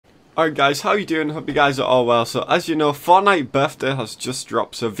Alright guys, how you doing? Hope you guys are all well. So as you know, Fortnite birthday has just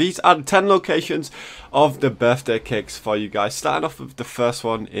dropped. So these are the 10 locations of the birthday cakes for you guys. Starting off with the first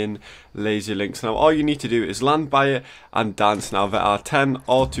one in Lazy Links. Now all you need to do is land by it and dance. Now there are 10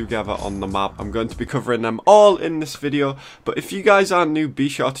 all together on the map. I'm going to be covering them all in this video. But if you guys are new, be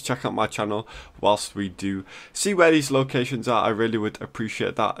sure to check out my channel whilst we do see where these locations are. I really would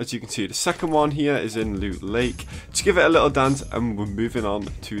appreciate that. As you can see, the second one here is in Loot Lake. Just give it a little dance and we're moving on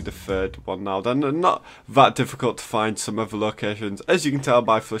to the third one now. They're not that difficult to find some other locations. As you can tell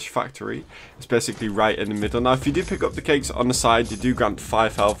by Flush Factory, it's basically right in the middle. Now if you do pick up the cakes on the side, you do grant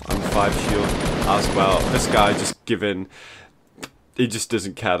 5 health and 5 shield as well. This guy just giving, he just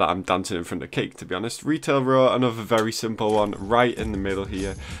doesn't care that I'm dancing in front of cake, to be honest. Retail row, another very simple one right in the middle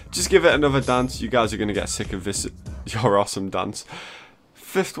here. Just give it another dance. You guys are going to get sick of this, your awesome dance.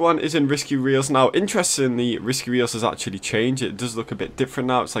 Fifth one is in Risky Reels. Now, interestingly, Risky Reels has actually changed. It does look a bit different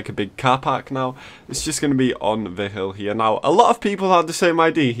now. It's like a big car park now. It's just going to be on the hill here. Now, a lot of people had the same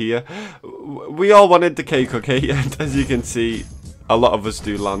idea here. We all wanted the cake, okay? And as you can see, a lot of us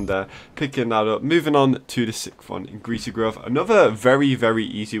do land there. Picking that up. Moving on to the sixth one in Greasy Grove. Another very, very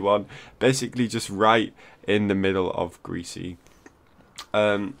easy one. Basically just right in the middle of Greasy.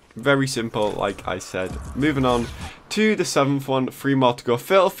 Very simple, like I said. Moving on to the seventh one, 3 more to go.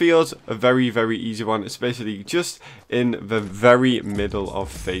 Fatal Fields, a very, very easy one. It's basically just in the very middle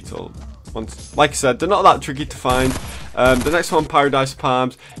of Fatal. Like I said, they're not that tricky to find. The next one, Paradise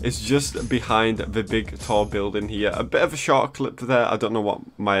Palms, is just behind the big tall building here. A bit of a short clip there. I don't know what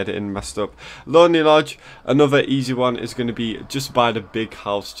my editing messed up. Lonely Lodge, another easy one, is going to be just by the big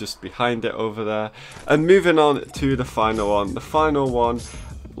house just behind it over there. And moving on to the final one. The final one,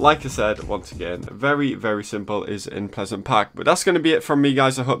 like I said, once again, very, very simple, is in Pleasant Park. But that's going to be it from me,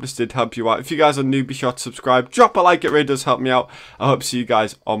 guys. I hope this did help you out. If you guys are new, be sure to subscribe. Drop a like, it really does help me out. I hope to see you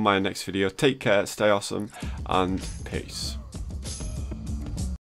guys on my next video. Take care, stay awesome, and peace.